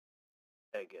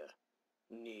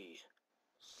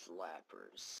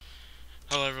MegaKneeSlappers.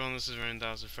 Hello everyone, this is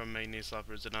Randazzer from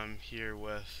MegaKneeSlappers, and I'm here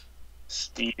with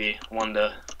Stevie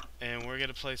Wonder. and we're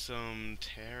gonna play some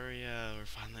Terraria. We're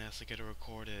finally actually gonna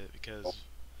record it because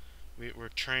we're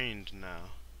trained now.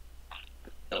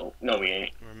 No, we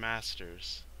ain't. We're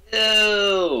masters.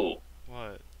 No.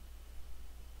 What?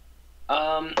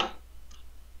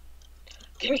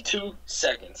 Give me 2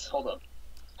 seconds. Hold up.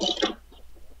 Yep.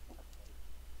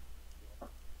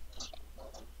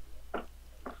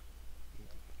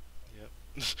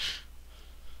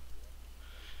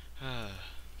 I'm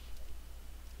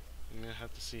gonna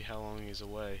have to see how long he's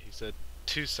away. He said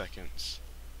 2 seconds.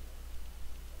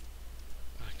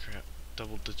 Ah, crap.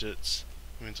 Double digits.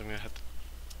 That means I'm gonna have to.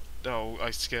 Oh, I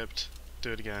skipped.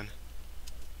 Do it again.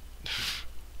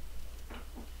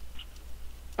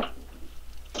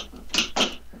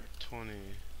 20,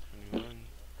 21,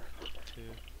 2.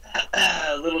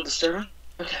 A little disturbing.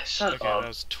 Okay, shut Okay, up. that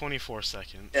was 24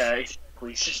 seconds. Yeah,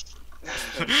 exactly. Just.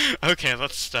 Okay,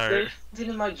 let's start. There's something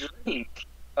in my drink.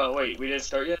 Oh wait, we didn't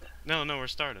start yet. No, we're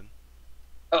starting.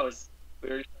 Oh, we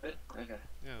already started. Okay.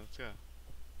 Yeah, let's go.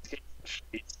 Let's get some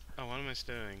treats. Oh, what am I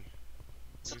doing?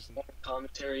 Some Using...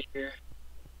 commentary here.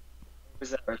 What is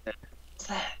that right there? What's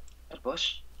that? A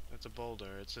bush? That's a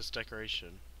boulder. It's just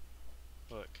decoration.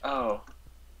 Look. Oh.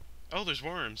 Oh, there's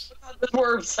worms. The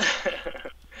worms.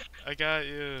 I got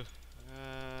you.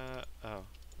 Oh.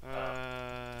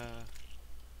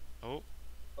 Oh.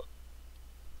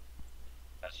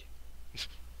 Got you.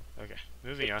 Okay,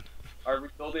 moving on. Are we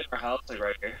building our house like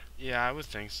right here? Yeah, I would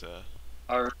think so.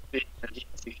 Our big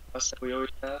house that we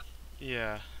always have?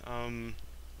 Yeah, I'm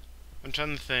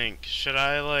trying to think. Should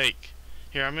I, like...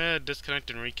 Here, I'm gonna disconnect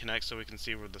and reconnect so we can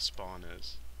see where the spawn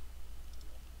is.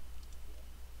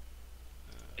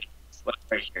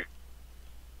 Right here.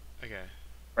 Okay.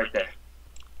 Right there.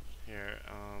 Here,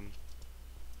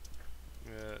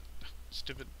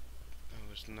 stupid... Oh,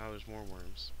 now there's more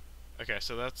worms. Okay,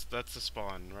 so that's the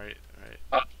spawn, right?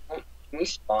 Can we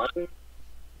spawn?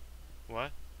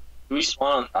 What? Do we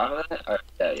spawn on top of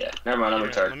that? Yeah. Never mind, I'm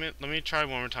Here, retarded. let me try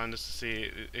one more time just to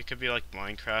see. It could be like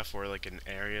Minecraft where like an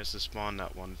area is to spawn,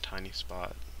 not one tiny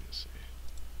spot. Let's see.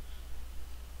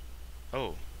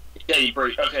 Oh. Yeah, you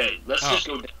break. Okay, let's just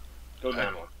go down. Go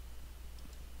down one.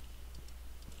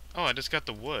 Oh, I just got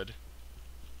the wood.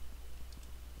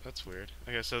 That's weird.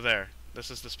 Okay, so there. This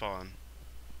is the spawn.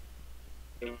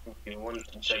 One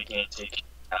gigantic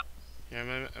house. Yeah, I'm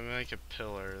gonna make a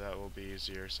pillar. That will be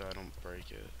easier so I don't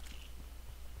break it.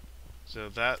 So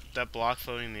that block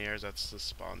floating in the air, that's the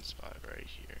spawn spot right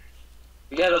here.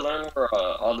 We gotta learn where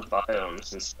all the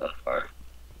biomes and stuff are.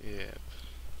 Yep.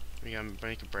 We gotta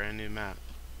make a brand new map.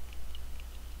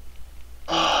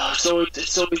 So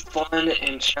it's always fun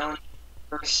and challenging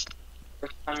first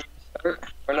time you start.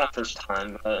 Or not first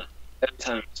time, but every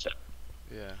time you start.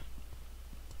 Yeah.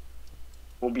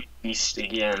 We'll be beast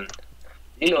again.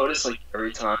 You notice, like,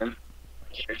 every time my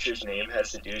character's name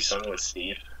has to do something with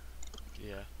Steve.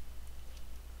 Yeah.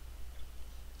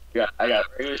 I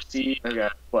got regular Steve. I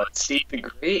got what? Steve the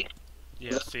Great.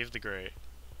 Yeah, Steve the Great.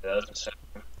 Yeah, that was the second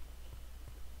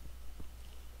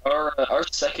one. Our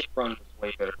second run was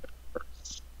way better than the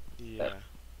first. Yeah.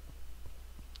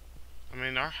 I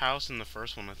mean, our house in the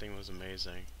first one I think was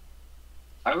amazing.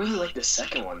 I really like the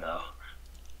second one though.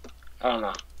 I don't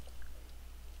know.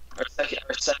 Our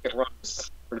second run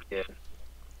was pretty good.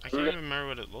 I can't even remember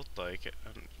what it looked like. I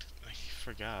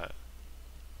forgot.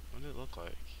 What did it look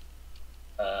like?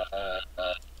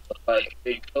 Like a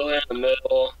big pillar in the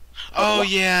middle. Oh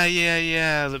yeah,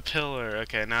 the pillar.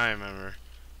 Okay, now I remember.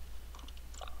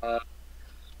 Are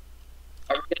we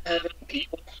gonna have any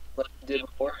people like we did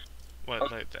before?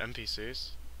 What, like the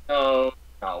NPCs? No,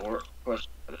 we're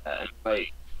pushing for that.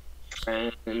 Like,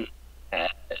 Trent and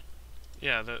Ed.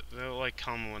 Yeah, they'll like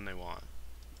come when they want.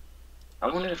 I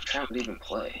wonder if Trent would even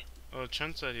play. Oh,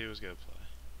 Trent said he was gonna play.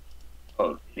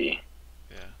 Oh, did he?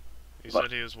 Yeah. He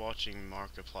said he was watching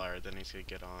Markiplier, then he's gonna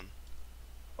get on.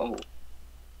 Oh. I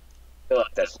feel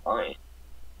like that's lying.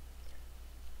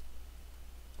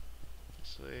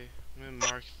 Actually, I'm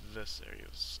gonna mark this area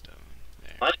with stone.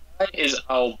 There. My guy is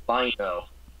albino.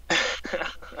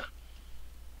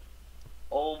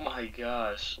 Oh my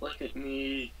gosh, look at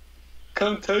me.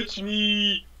 Come touch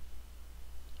me.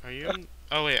 Are you in?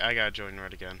 Oh wait, I gotta join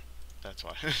red again. That's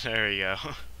why. There we go.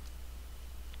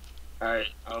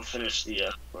 Alright, I'll finish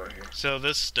the floor here. So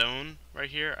this stone right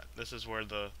here, this is where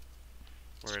it is.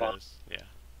 Yeah.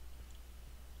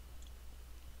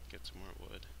 Get some more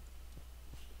wood.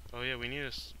 Oh yeah, we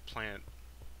need to plant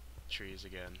trees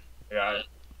again. Got it.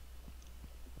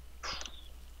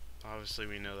 Obviously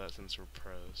we know that since we're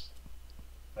pros.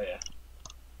 Oh yeah.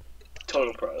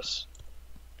 Total pros.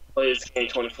 Play this game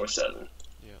 24/7.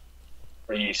 Yeah.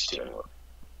 Or used to anyway.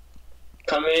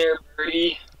 Come here,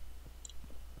 birdie.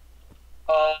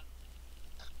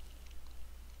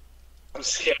 I'm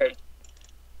scared.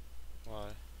 Why?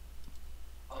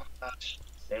 Oh gosh.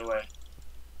 Stay away.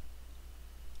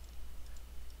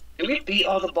 Did we beat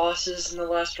all the bosses in the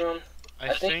last run?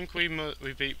 I think we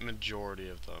beat majority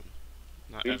of them.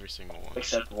 Not every single one.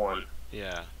 Except one.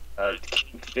 Yeah.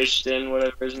 Fishton,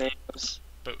 whatever his name was.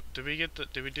 But did we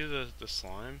do the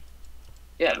slime?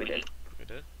 Yeah, we did. We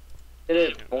did? Did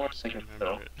it Can't, more just can't seconds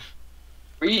remember ago. it.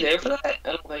 Were you there for that?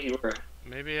 I don't think you were.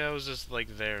 Maybe I was just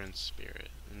like there in spirit,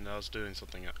 and I was doing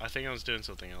something. I think I was doing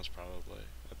something else probably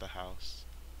at the house.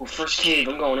 Oh, first cave,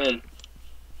 I'm going in.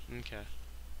 Okay.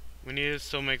 We need to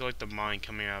still make like the mine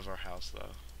coming out of our house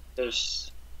though.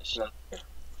 There's nothing here.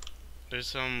 There's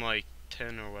some like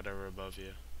tin or whatever above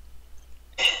you.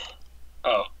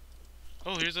 Oh.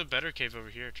 Oh, here's a better cave over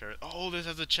here, Trevor. Oh, this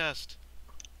has a chest.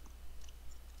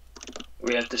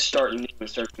 We have to start new and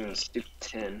start doing stupid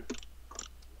 10.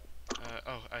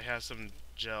 Oh, I have some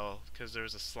gel because there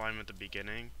was a slime at the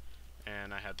beginning,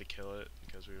 and I had to kill it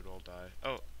because we would all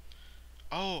die.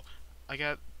 Oh,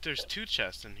 there's 2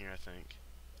 chests in here, I think.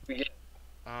 We get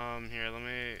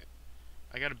Here,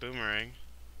 I got a boomerang.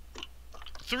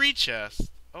 3 chests!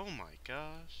 Oh my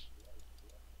gosh.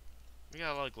 We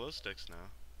got a lot of glow sticks now.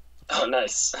 Oh,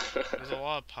 nice. There's a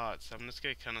lot of pots. I'm just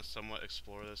gonna kind of somewhat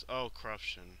explore this. Oh,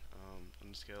 corruption.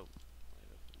 I'm just gonna light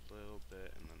up a little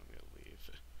bit, and then I'm gonna leave.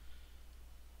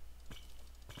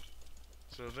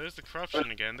 So there's the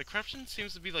corruption again. The corruption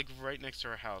seems to be like right next to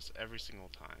our house every single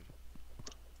time.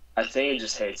 I think it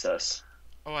just hates us.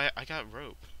 Oh, I got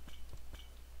rope.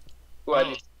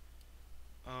 What?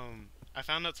 I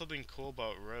found out something cool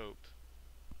about rope.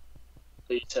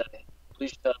 Please say.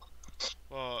 Please tell.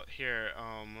 Well, here,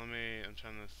 I'm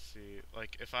trying to see,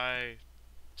 like,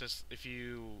 if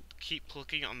you keep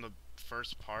clicking on the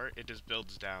first part, it just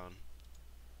builds down.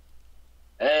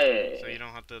 Hey. So you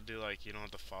don't have to you don't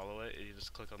have to follow it, you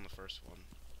just click on the first one.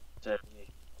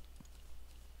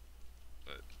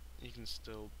 But you can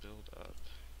still build up.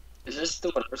 Is this the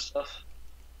whatever stuff?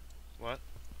 What?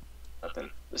 Nothing.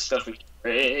 The stuff we can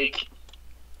break.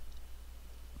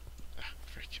 Ah,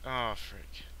 frick. Oh,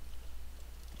 frick.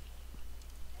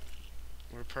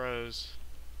 We're pros.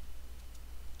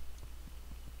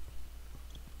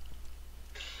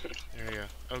 There we go.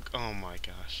 Oh my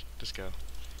gosh. Just go.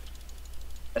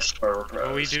 I swear we're pros.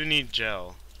 Oh, we do need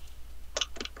gel.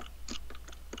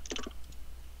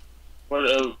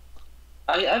 What?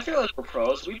 I feel like we're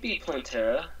pros. We beat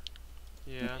Plantera.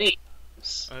 Yeah. Many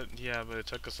times. Yeah, but it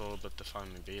took us a little bit to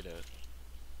finally beat it.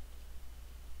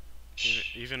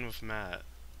 Even with Matt.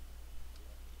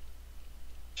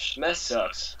 Matt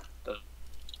sucks.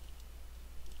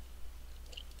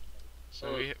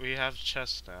 So we have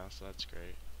chests now, so that's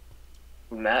great.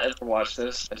 Would Matt ever watch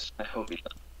this? I hope he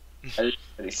does. I just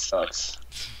think he sucks.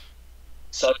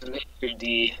 Sucks Mr.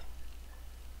 D.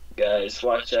 Guys,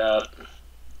 watch out.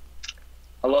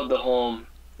 I love the home.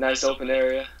 Nice open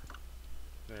area.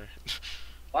 There.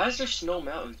 Why is there snow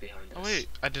mountains behind us? Oh wait,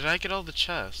 did I get all the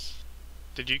chests?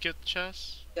 Did you get the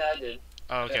chests? Yeah, I did.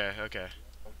 Oh, okay, okay.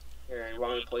 Here, you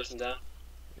want me to place them down?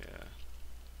 Yeah.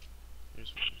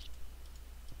 Here's one.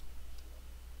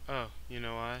 Oh, you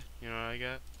know why? You know what I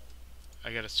got?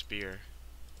 I got a spear.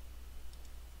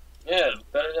 Yeah,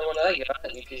 better than what I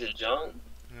got, you piece of junk.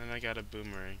 And then I got a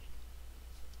boomerang.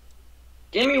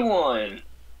 Give me one!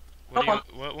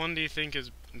 What one do you think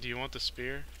is... Do you want the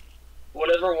spear?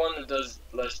 Whatever one that does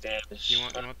less damage. You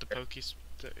want the pokey...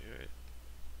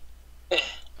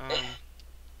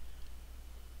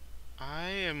 I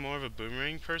am more of a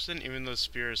boomerang person, even though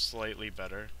spear is slightly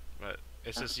better. But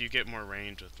it's just you get more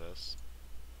range with this.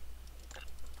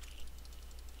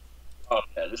 Oh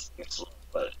yeah, this thing's slow,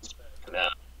 but it's better for now.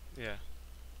 Yeah.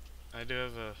 I do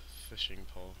have a fishing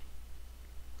pole.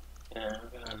 Yeah,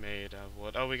 I made out of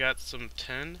wood. Oh, we got some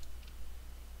tin?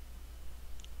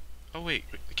 Oh wait,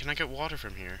 can I get water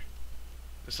from here?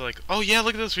 It's like, oh yeah,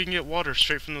 look at this, we can get water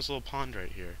straight from this little pond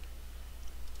right here.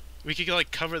 We could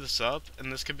like cover this up, and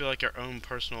this could be like our own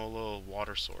personal little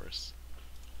water source.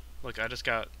 Look, I just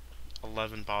got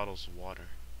 11 bottles of water.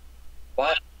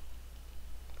 What?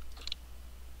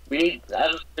 We need.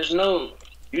 There's no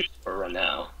use for it right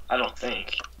now. I don't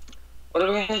think. What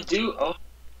are we gonna do? Oh.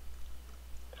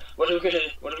 What are we gonna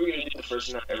do the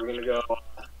first night? Are we gonna go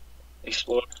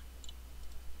explore?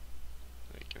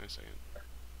 Wait, give me a second.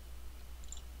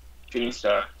 Shooting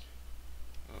star.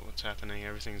 Oh, what's happening?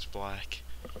 Everything's black.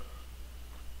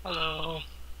 Hello.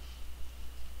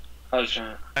 I was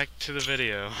trying. Back to the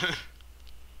video.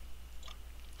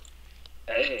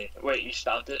 Hey, wait, you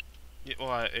stopped it? Yeah,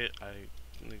 well,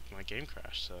 my game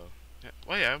crashed, so. Yeah.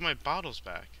 Wait, I have my bottles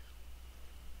back.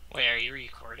 Wait, are you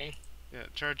recording? Yeah,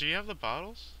 Char, do you have the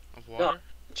bottles of No, water?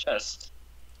 the chest.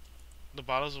 The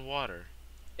bottles of water.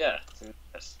 Yeah, it's in the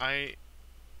chest. I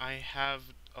have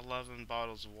 11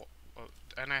 bottles of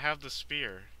and I have the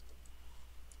spear.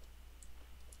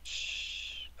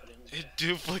 Shh. Put it in the It chest.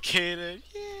 duplicated.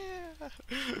 Yeah.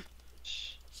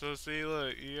 Shh. So see,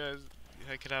 look, you guys,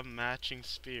 I could have matching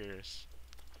spears.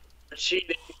 You're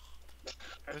cheating.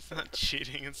 That's not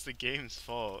cheating. It's the game's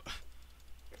fault.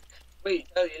 Wait,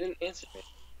 Tyler, you didn't answer me.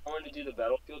 I wanted to do the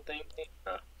battlefield thing.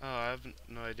 Oh, I have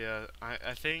no idea.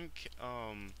 I think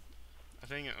I'm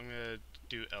gonna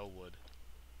do Elwood.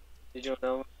 Did you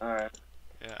know? Alright.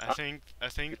 Yeah, I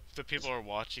think the people who are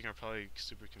watching are probably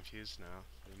super confused now.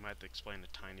 We might have to explain a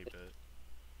tiny bit.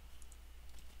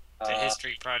 It's a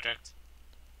history project.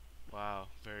 Wow,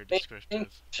 very think- descriptive.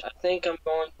 I think I'm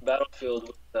going to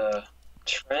battlefield with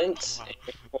Trent Wow.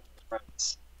 and four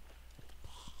friends.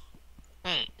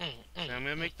 Yeah, I'm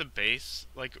gonna make the base.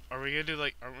 Like, aren't we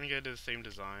gonna do the same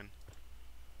design?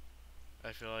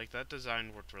 I feel like that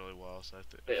design worked really well, so I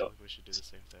feel like we should do the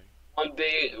same thing. One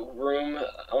big room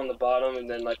on the bottom, and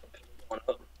then like a big one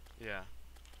up. Yeah.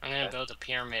 I'm gonna build a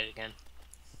pyramid again.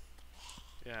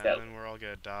 Yeah, Yeah. and then we're all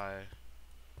gonna die.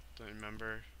 Don't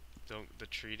remember? The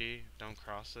treaty. Don't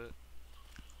cross it.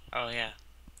 Oh yeah.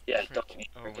 Yeah, Frick. don't be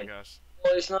Oh my freaking. gosh.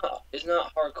 Well, it's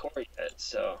not hardcore yet,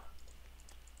 so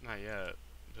Not yet,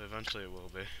 but eventually it will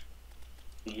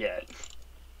be. yet.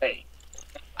 Hey,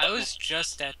 I was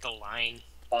just at the line.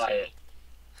 buy too. it.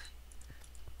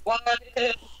 What?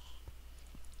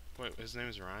 Wait, his name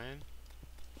is Ryan?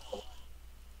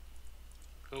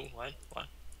 Who? What? What?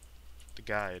 The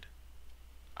guide.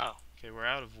 Oh. Okay, we're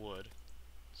out of wood.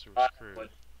 So I we're screwed. would.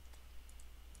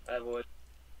 I would.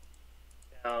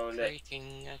 Down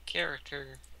Creating a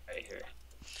character. right here.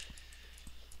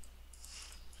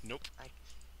 Nope.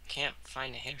 Can't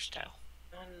find a hairstyle.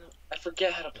 No. I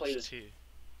forget how to play It's this. T.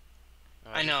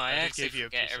 Oh, I know. I just actually gave you a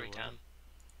forget piece of every wood. time.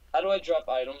 How do I drop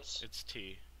items? It's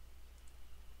T.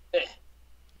 Eh. There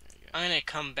you go. I'm gonna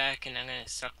come back and I'm gonna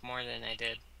suck more than I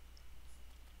did.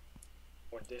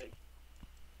 Or dig.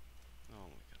 Oh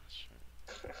my gosh.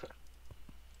 Sure.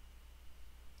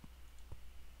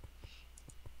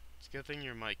 It's a good thing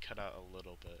your mic cut out a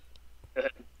little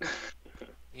bit.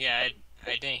 Yeah,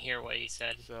 I didn't hear what he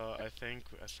said. So I think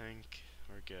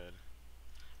we're good.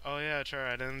 Oh yeah, Char,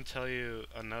 I didn't tell you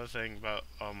another thing about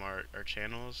our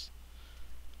channels.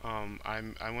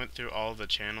 I went through all the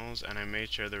channels and I made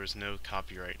sure there was no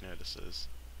copyright notices.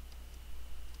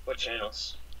 What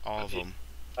channels? All of them.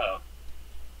 Oh.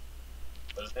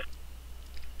 What is it?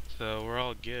 So we're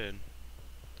all good.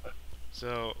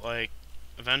 So like,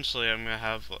 eventually I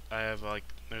have like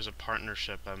there's a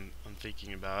partnership I'm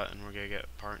thinking about, and we're gonna get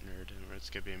partnered, and it's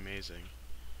gonna be amazing.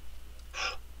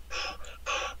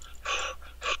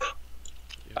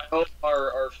 I hope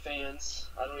our fans,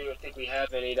 I don't even think we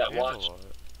have any that We have a watch. lot.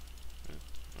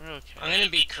 We're okay. I'm gonna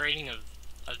be creating a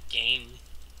game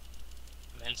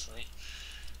eventually.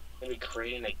 Maybe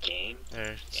creating a game.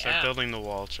 There, start Yeah. building the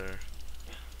wall, Char.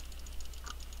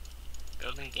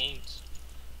 Building games.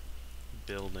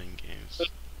 Building games.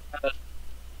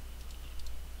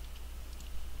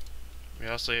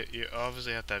 You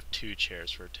obviously have to have 2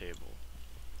 chairs for a table.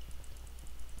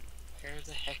 Where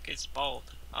the heck is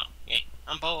bald? Oh, yeah,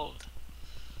 I'm bald.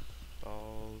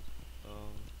 Bald.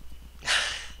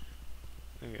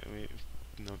 Okay,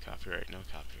 no copyright. No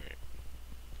copyright.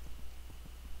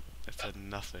 I said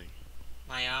nothing.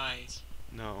 My eyes.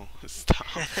 No, stop.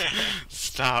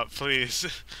 Stop, please.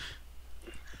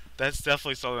 That's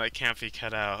definitely something that can't be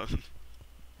cut out.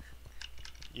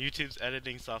 YouTube's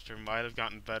editing software might have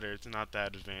gotten better. It's not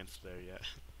that advanced there yet.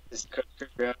 Is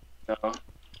Terraria? No.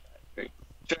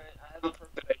 Trent, I have a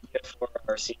perfect idea for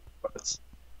our scene quotes.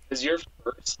 Because you're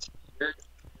first. Your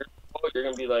quote, you're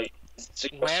gonna be like, is this a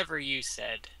question? Whatever you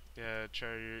said. Yeah,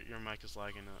 Char, your mic is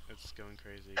lagging up. It's going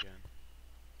crazy again.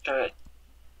 Trent.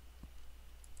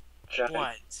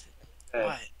 What? Okay.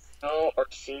 What? Know our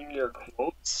senior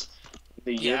quotes?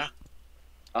 The year.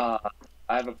 Yeah.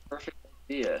 I have a perfect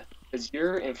idea. Because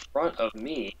you're in front of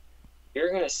me,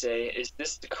 you're gonna say, is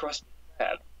this the Krusty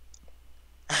Krab?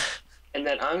 And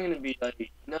then I'm gonna be like,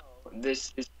 no,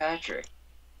 this is Patrick.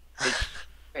 It's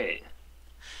great.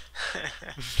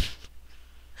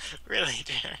 Really,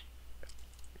 dear?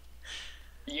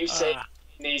 You say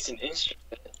he needs an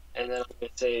instrument, and then I'm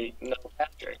gonna say, no,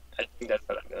 Patrick. I think that's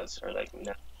what it goes. Or like,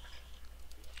 no.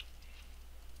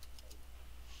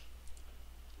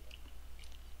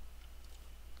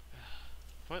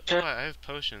 What? Oh, I have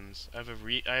potions. I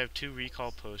have 2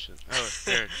 recall potions. Oh,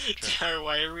 there. Jar,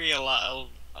 why are we a lot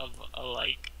of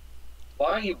alike?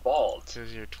 Why are you bald?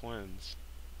 Because you're twins.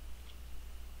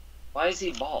 Why is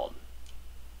he bald?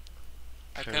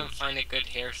 I couldn't find a good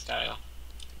hairstyle.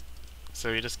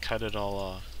 So you just cut it all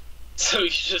off. So he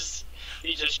just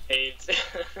shaved.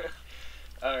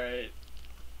 Alright.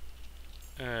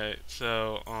 Alright,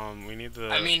 so, we need the...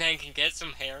 I mean, I can get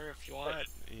some hair if you want.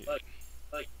 Like.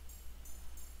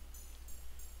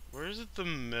 Where is it the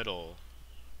middle?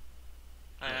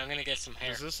 Alright, I'm gonna get some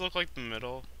hair. Does this look like the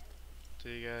middle to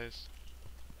you guys?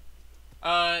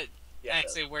 Yeah.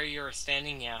 Actually, where you were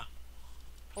standing, yeah.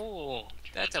 Oh,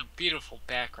 that's a beautiful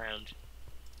background.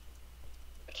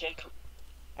 I can't come.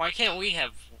 Why can't we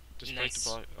have Just break nice... the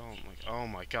block. Oh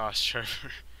my gosh,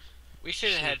 Trevor. We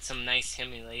should have had some nice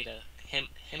Himalaya.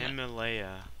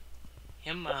 Himalaya.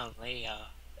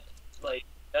 Like,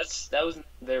 that was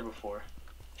there before.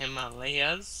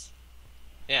 Himalayas?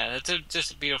 Yeah, that's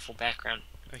just a beautiful background.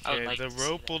 Okay, like the to see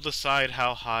rope that. will decide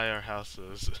how high our house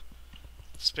is.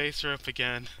 Space rope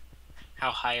again. How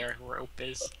high our rope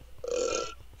is.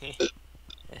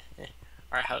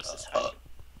 Our house is high. Oh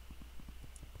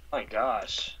my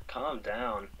gosh, calm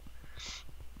down.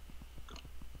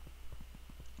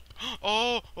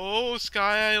 Oh,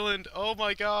 Sky Island. Oh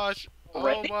my gosh. Oh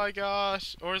Already? my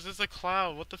gosh. Or is this a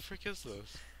cloud? What the frick is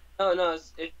this? No,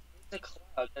 it's a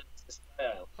cloud. That's the sky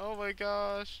island. Oh my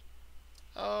gosh.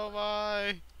 Oh my.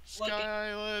 Look Sky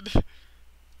at- Island.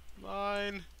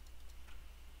 Mine.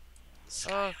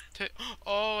 Sky.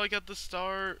 Oh, I got the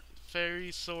star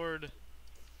fairy sword.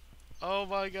 Oh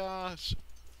my gosh.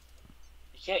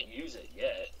 You can't use it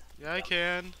yet. Yeah, I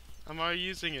can. I'm already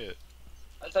using it.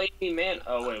 I thought you mean man.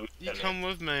 Oh wait, You come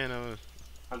with mana.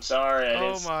 I'm sorry.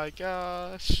 Oh my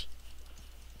gosh.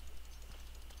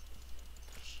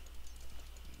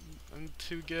 I'm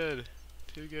too good.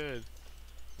 Too good.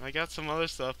 I got some other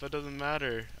stuff, but it doesn't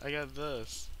matter. I got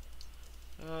this.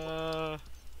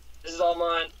 This is all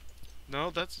mine. No,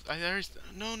 that's I already.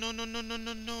 No.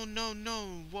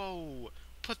 Whoa.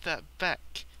 Put that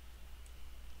back.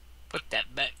 Put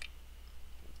that back.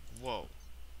 Whoa.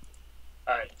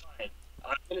 All right, fine.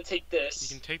 I'm gonna take this.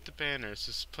 You can take the banners.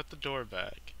 Just put the door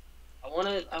back. I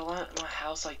want my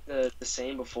house like the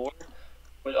same before,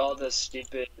 with all the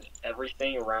stupid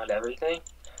everything around everything.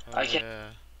 Oh, I can't- yeah.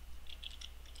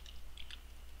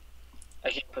 I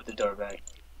can't put the door back.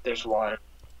 There's water.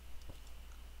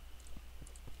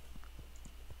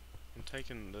 I'm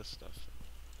taking this stuff.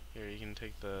 Here, you can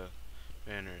take the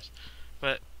banners.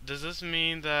 But does this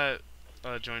mean that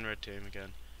join red team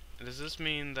again? Does this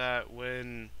mean that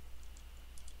when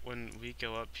we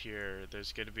go up here,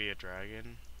 there's going to be a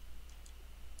dragon?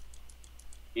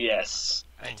 Yes.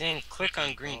 I didn't click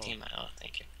on green Oh. team. Oh,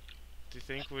 thank you. Do you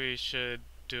think we should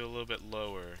do a little bit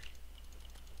lower?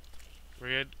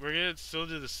 We're gonna still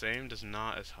do the same, just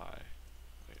not as high.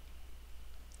 Wait.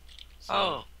 So,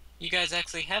 Oh, you guys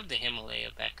actually have the Himalaya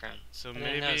background. so I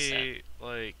didn't notice maybe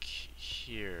like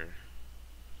here.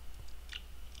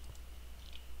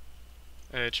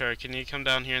 Hey, Char, can you come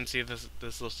down here and see if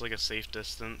this looks like a safe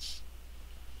distance?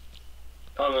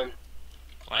 Coming.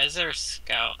 Why is there a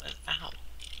scout? Ow.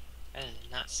 I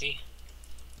did not see.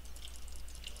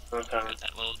 Okay. Got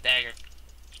that little dagger.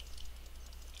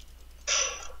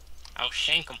 I'll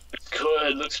shank him. Looks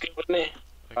good. Looks good with me.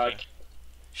 Okay.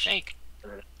 Shank.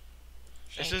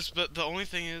 It's just, but the only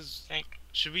thing is, Shank.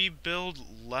 should we build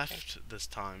left this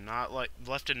time? Not like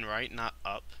left and right, not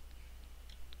up?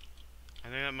 I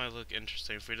think that might look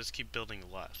interesting if we just keep building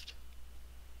left.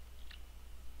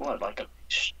 What, like a?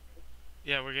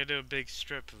 Yeah, we're gonna do a big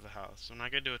strip of the house. We're not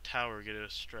gonna do a tower, we're gonna do a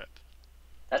strip.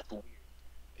 That's weird.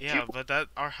 Yeah, but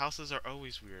our houses are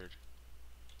always weird.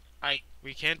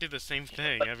 We can't do the same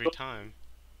thing every time.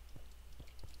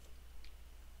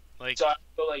 Like, So I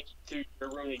go like through your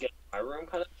room to get to my room,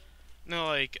 kind of. no,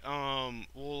 like,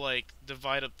 we'll like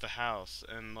divide up the house,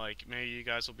 and like maybe you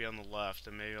guys will be on the left,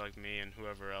 and maybe like me and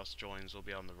whoever else joins will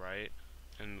be on the right.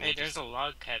 And Hey, we'll there's just... a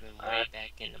log cabin way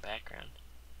back in the background.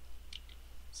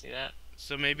 See that?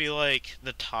 So maybe like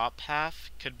the top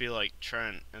half could be like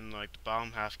Trent, and like the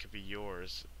bottom half could be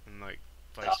yours, and like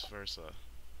vice versa.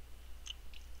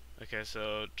 Okay,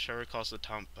 so Trevor calls the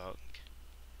top bunk.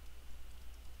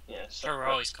 Yeah. So Trevor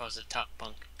always calls it top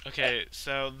bunk. Okay,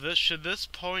 so should this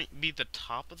point be the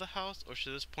top of the house, or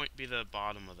should this point be the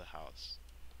bottom of the house?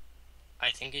 I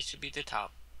think it should be the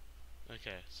top.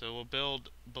 Okay, so we'll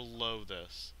build below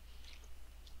this.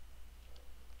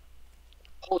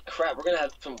 Holy crap! We're gonna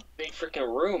have some big freaking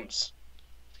rooms.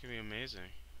 It's gonna be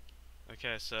amazing.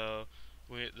 Okay, so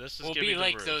This is We'll gonna be the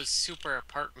like roof. those super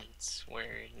apartments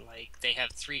where like they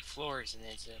have 3 floors and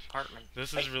it's an apartment.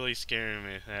 This is really scaring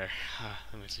me. There,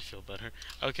 that makes me feel better.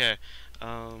 Okay,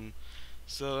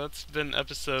 so that's been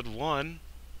episode 1.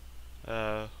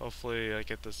 Hopefully I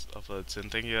get this uploaded soon.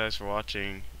 Thank you guys for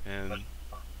watching, and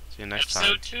see you next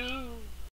time. Episode 2.